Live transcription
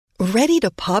Ready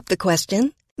to pop the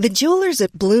question? The jewelers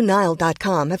at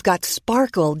BlueNile.com have got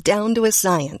sparkle down to a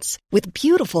science with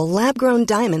beautiful lab-grown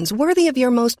diamonds worthy of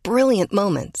your most brilliant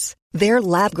moments. Their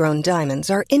lab-grown diamonds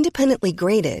are independently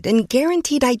graded and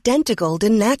guaranteed identical to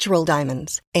natural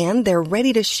diamonds, and they're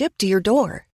ready to ship to your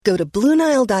door. Go to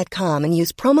BlueNile.com and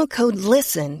use promo code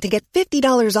LISTEN to get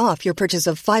 $50 off your purchase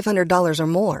of $500 or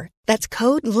more. That's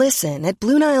code LISTEN at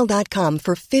BlueNile.com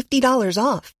for $50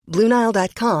 off.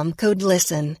 BlueNile.com, code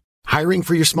LISTEN. Hiring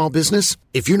for your small business?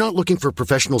 If you're not looking for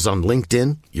professionals on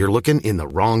LinkedIn, you're looking in the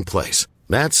wrong place.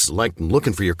 That's like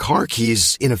looking for your car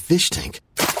keys in a fish tank.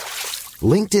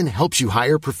 LinkedIn helps you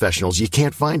hire professionals you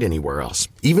can't find anywhere else,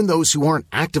 even those who aren't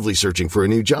actively searching for a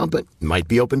new job but might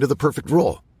be open to the perfect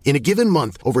role. In a given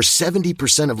month, over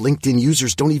 70% of LinkedIn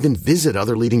users don't even visit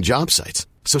other leading job sites.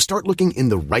 So start looking in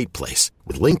the right place.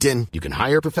 With LinkedIn, you can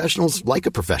hire professionals like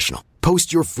a professional.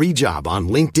 Post your free job on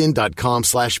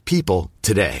linkedin.com/people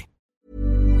today.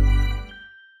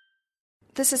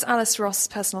 This is Alice Ross,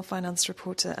 personal finance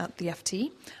reporter at the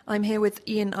FT. I'm here with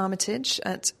Ian Armitage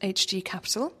at HG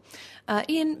Capital.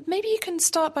 Ian, maybe you can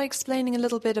start by explaining a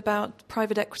little bit about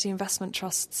private equity investment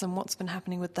trusts and what's been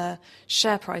happening with their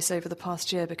share price over the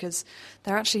past year, because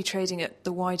they're actually trading at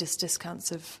the widest discounts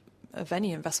of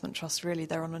any investment trust, really.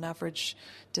 They're on an average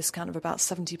discount of about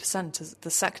 70% of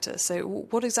the sector. So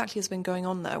what exactly has been going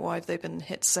on there? Why have they been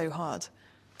hit so hard?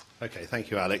 Okay, thank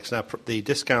you, Alex. Now, the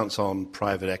discounts on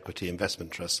private equity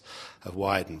investment trusts have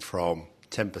widened from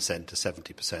 10% to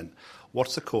 70%.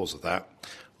 What's the cause of that?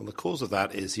 Well, the cause of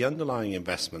that is the underlying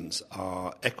investments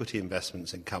are equity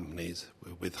investments in companies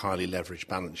with highly leveraged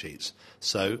balance sheets.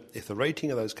 So if the rating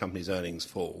of those companies' earnings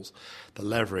falls, the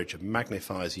leverage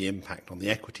magnifies the impact on the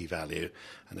equity value,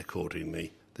 and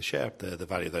accordingly the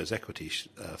value of those equities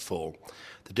fall.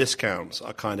 The discounts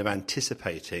are kind of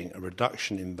anticipating a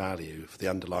reduction in value for the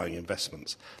underlying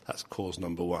investments. That's cause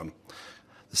number one.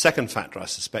 The second factor, I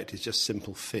suspect, is just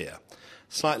simple fear.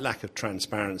 Slight lack of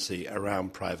transparency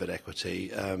around private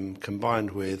equity,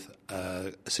 combined with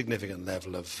a significant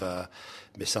level of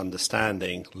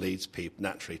misunderstanding, leads people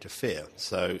naturally to fear.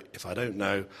 So if I don't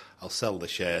know, I'll sell the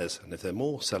shares, and if there are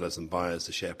more sellers than buyers,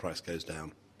 the share price goes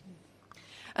down.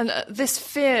 And this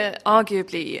fear,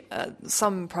 arguably,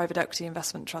 some private equity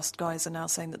investment trust guys are now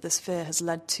saying that this fear has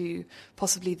led to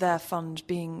possibly their fund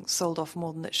being sold off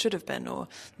more than it should have been, or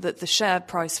that the share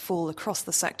price fall across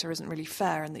the sector isn't really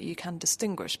fair, and that you can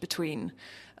distinguish between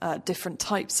different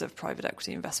types of private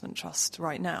equity investment trust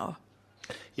right now.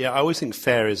 Yeah, I always think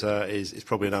fair is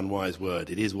probably an unwise word.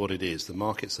 It is what it is. The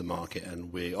market's the market,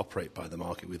 and we operate by the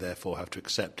market. We therefore have to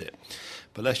accept it.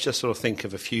 But let's just sort of think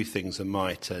of a few things that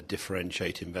might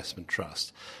differentiate investment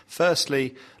trust.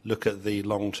 Firstly, look at the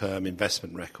long-term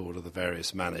investment record of the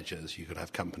various managers. You could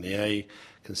have Company A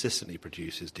consistently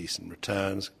produces decent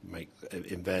returns,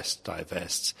 invests,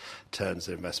 divests, turns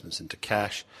their investments into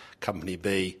cash. Company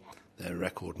B, their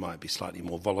record might be slightly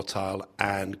more volatile,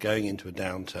 and going into a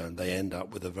downturn, they end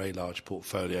up with a very large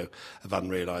portfolio of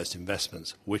unrealised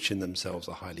investments, which in themselves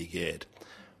are highly geared.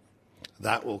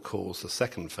 That will cause the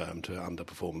second firm to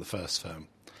underperform the first firm.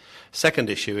 Second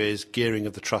issue is gearing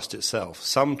of the trust itself.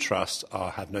 Some trusts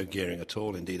have no gearing at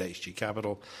all. Indeed, HG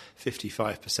Capital,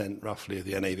 55% roughly of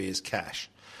the NAV is cash.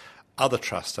 Other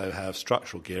trusts, though, have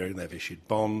structural gearing. They've issued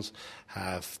bonds,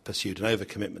 have pursued an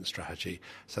overcommitment strategy,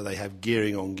 so they have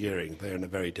gearing on gearing. They're in a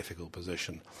very difficult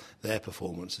position. Their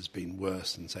performance has been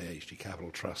worse than, say, HG Capital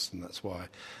Trust, and that's why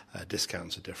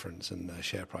discounts are different and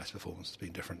share price performance has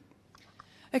been different.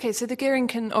 Okay, so the gearing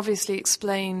can obviously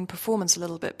explain performance a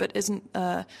little bit, but isn't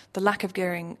the lack of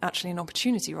gearing actually an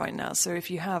opportunity right now? So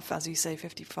if you have, as you say,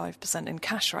 55% in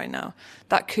cash right now,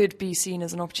 that could be seen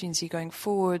as an opportunity going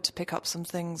forward to pick up some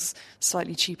things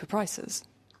slightly cheaper prices.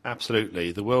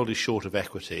 Absolutely. The world is short of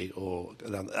equity, or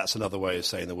that's another way of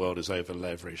saying the world is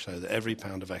over-leveraged, so that every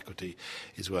pound of equity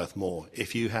is worth more.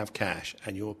 If you have cash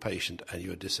and you're patient and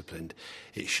you're disciplined,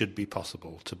 it should be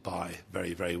possible to buy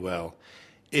very, very well.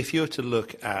 If you were to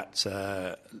look at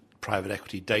private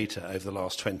equity data over the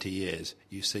last 20 years,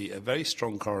 you see a very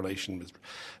strong correlation with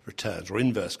returns, or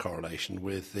inverse correlation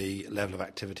with the level of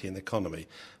activity in the economy.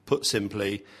 Put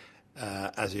simply,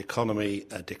 as the economy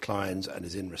declines and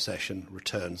is in recession,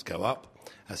 returns go up.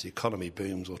 As the economy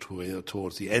booms or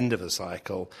towards the end of a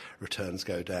cycle, returns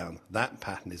go down. That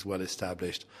pattern is well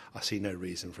established. I see no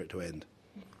reason for it to end.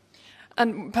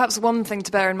 And perhaps one thing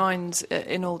to bear in mind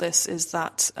in all this is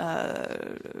that,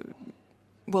 perhaps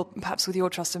with your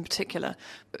trust in particular,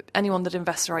 anyone that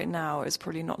invests right now is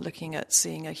probably not looking at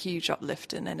seeing a huge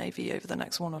uplift in NAV over the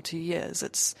next 1 or 2 years.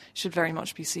 It should very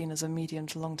much be seen as a medium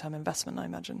to long-term investment, I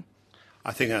imagine.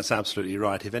 I think that's absolutely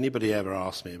right. If anybody ever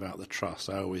asks me about the trust,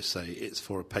 I always say it's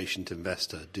for a patient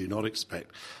investor. Do not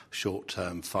expect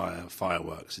short-term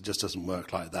fireworks. It just doesn't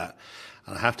work like that.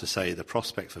 And I have to say the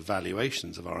prospect for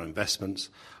valuations of our investments,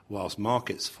 whilst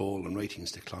markets fall and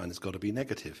ratings decline, has got to be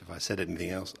negative. If I said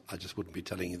anything else, I just wouldn't be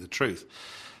telling you the truth.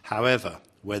 However,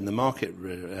 when the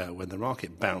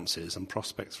market bounces and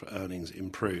prospects for earnings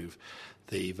improve,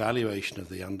 the valuation of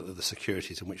the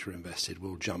securities in which we're invested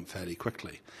will jump fairly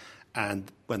quickly.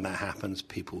 And when that happens,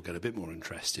 people get a bit more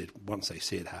interested once they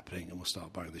see it happening and will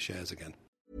start buying the shares again.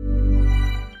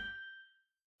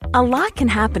 A lot can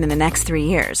happen in the next 3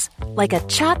 years. Like a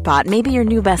chatbot may be your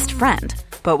new best friend.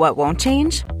 But what won't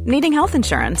change? Needing health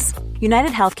insurance.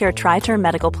 United Healthcare Tri-Term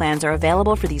Medical Plans are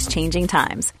available for these changing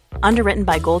times. Underwritten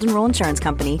by Golden Rule Insurance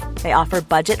Company, they offer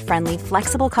budget-friendly,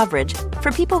 flexible coverage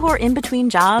for people who are in between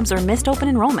jobs or missed open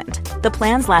enrollment. The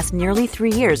plans last nearly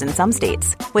 3 years in some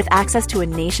states, with access to a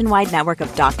nationwide network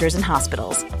of doctors and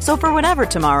hospitals. So for whatever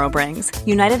tomorrow brings,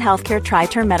 United Healthcare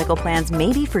Tri-Term Medical Plans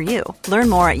may be for you. Learn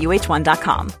more at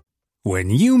uh1.com.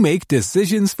 When you make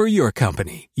decisions for your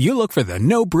company, you look for the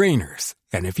no-brainers.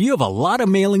 And if you have a lot of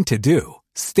mailing to do,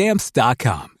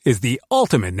 Stamps.com is the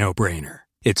ultimate no-brainer.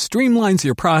 It streamlines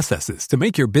your processes to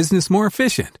make your business more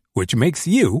efficient, which makes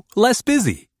you less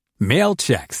busy. Mail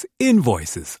checks,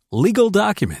 invoices, legal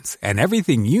documents, and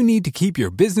everything you need to keep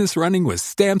your business running with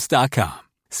Stamps.com.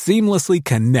 Seamlessly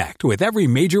connect with every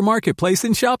major marketplace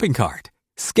and shopping cart.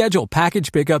 Schedule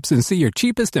package pickups and see your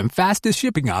cheapest and fastest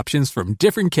shipping options from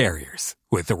different carriers,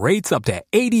 with rates up to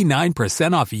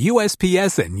 89% off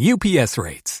USPS and UPS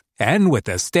rates. And with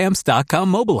the Stamps.com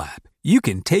mobile app, you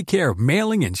can take care of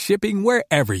mailing and shipping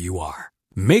wherever you are.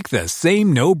 Make the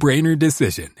same no-brainer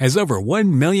decision as over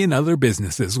 1 million other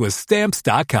businesses with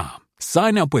Stamps.com.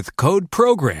 Sign up with code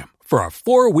PROGRAM for a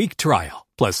 4-week trial,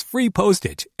 plus free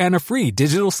postage and a free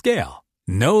digital scale.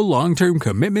 No long-term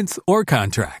commitments or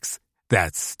contracts.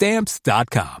 That's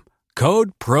Stamps.com.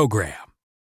 Code PROGRAM.